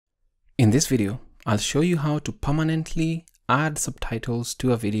In this video, I'll show you how to permanently add subtitles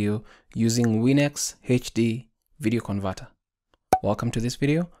to a video using WinX HD video converter. Welcome to this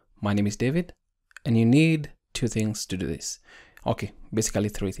video. My name is David, and you need two things to do this. Okay, basically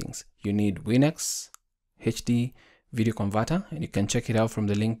three things. You need WinX HD video converter, and you can check it out from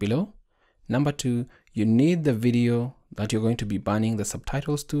the link below. Number two, you need the video that you're going to be banning the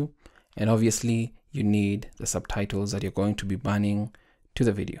subtitles to, and obviously you need the subtitles that you're going to be banning to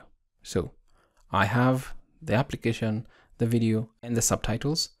the video. So I have the application, the video, and the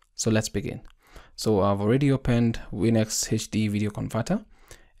subtitles. So let's begin. So I've already opened WinX HD video converter,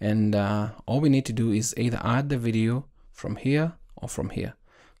 and all we need to do is either add the video from here or from here.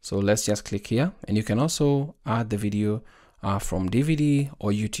 So let's just click here, and you can also add the video from DVD or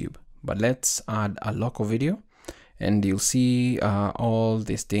YouTube, but let's add a local video, and you'll see all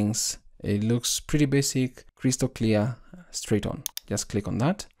these things. It looks pretty basic, crystal clear, straight on. Just click on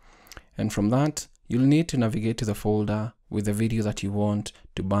that. And from that, you'll need to navigate to the folder with the video that you want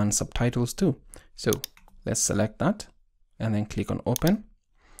to ban subtitles to. So let's select that and then click on open.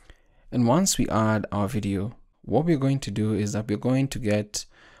 And once we add our video, what we're going to do is that we're going to get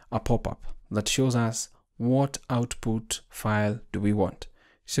a pop-up that shows us what output file do we want.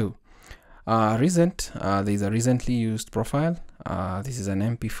 So there's a recently used profile. This is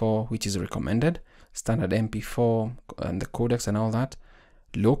an MP4, which is recommended, standard MP4 and the codecs and all that.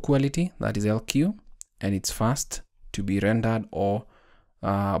 Low quality, that is LQ, and it's fast to be rendered or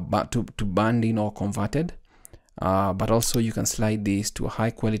but to band in or converted. But also you can slide this to a high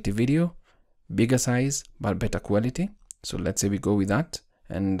quality video, bigger size but better quality. So let's say we go with that,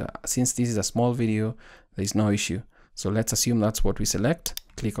 and since this is a small video, there is no issue. So let's assume that's what we select.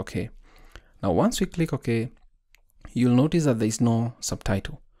 Click OK. Now once we click OK, you'll notice that there is no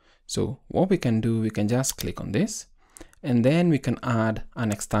subtitle. So what we can do, we can just click on this, and then we can add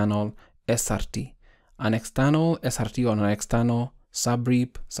an external SRT. An external SRT or an external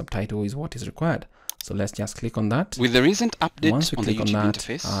subrip subtitle is what is required. So let's just click on that. With the recent update Once we on the click YouTube on that,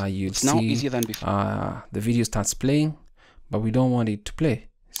 interface, you'll it's now see easier than before. the video starts playing, but we don't want it to play.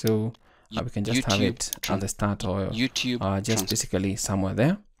 So we can just have it at the start or just basically somewhere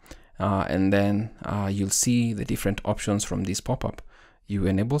there. And then you'll see the different options from this pop-up. You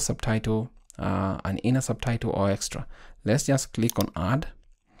enable subtitle, an inner subtitle or extra. Let's just click on add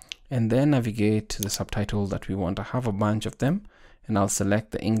and then navigate to the subtitle that we want. I have a bunch of them, and I'll select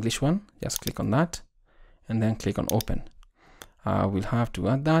the English one. Just click on that and then click on open. We'll have to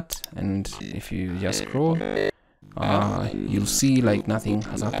add that, and if you just scroll, you'll see like nothing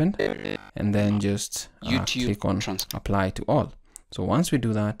has happened, and then just click on apply to all. So once we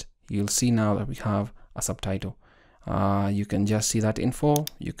do that, you'll see now that we have a subtitle. You can just see that info.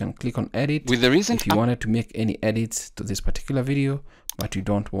 You can click on edit with the recent if you wanted to make any edits to this particular video, but you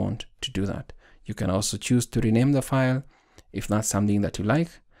don't want to do that. You can also choose to rename the file if that's something that you like.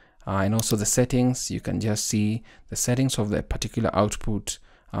 And also the settings, you can just see the settings of the particular output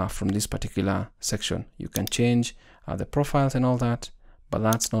from this particular section. You can change the profiles and all that, but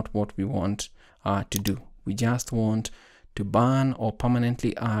that's not what we want to do. We just want to ban or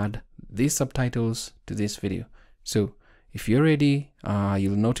permanently add these subtitles to this video. So if you're ready,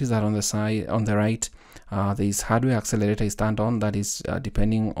 you'll notice that on the side, on the right, this hardware accelerator is turned on. That is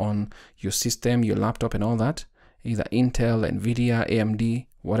depending on your system, your laptop and all that. Either Intel, Nvidia, AMD,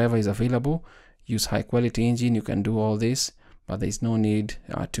 whatever is available. Use high quality engine, you can do all this, but there's no need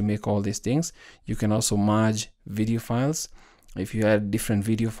to make all these things. You can also merge video files. If you had different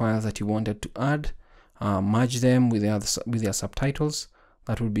video files that you wanted to add, merge them with their subtitles.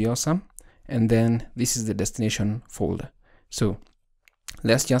 That would be awesome. And then this is the destination folder. So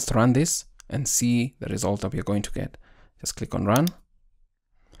let's just run this and see the result that we're going to get. Just click on run.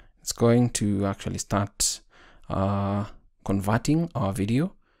 It's going to actually start converting our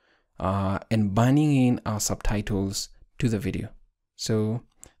video and banning in our subtitles to the video. So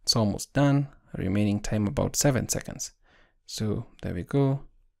it's almost done. Remaining time about 7 seconds. So there we go.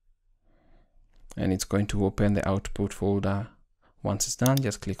 And it's going to open the output folder. Once it's done,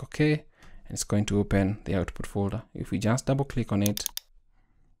 just click OK. It's going to open the output folder. If we just double click on it,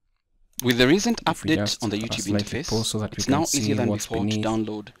 with the recent update on the YouTube interface, so that it's now easier than before to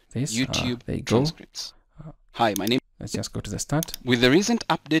download YouTube transcripts. Hi, my name. Let's just go to the start. With the recent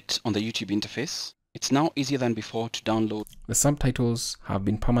update on the YouTube interface, it's now easier than before to download. The subtitles have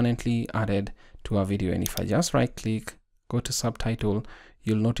been permanently added to our video, and if I just right click, go to subtitle,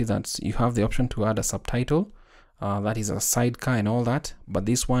 you'll notice that you have the option to add a subtitle. That is a sidecar and all that, but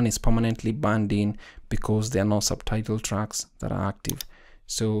this one is permanently banned in because there are no subtitle tracks that are active.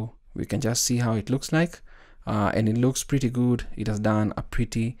 So we can just see how it looks like, and it looks pretty good. It has done a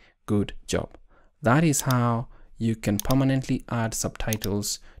pretty good job. That is how you can permanently add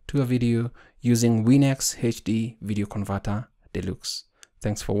subtitles to a video using WinX HD Video Converter Deluxe.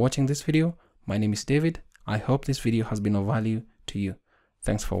 Thanks for watching this video. My name is David. I hope this video has been of value to you.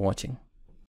 Thanks for watching.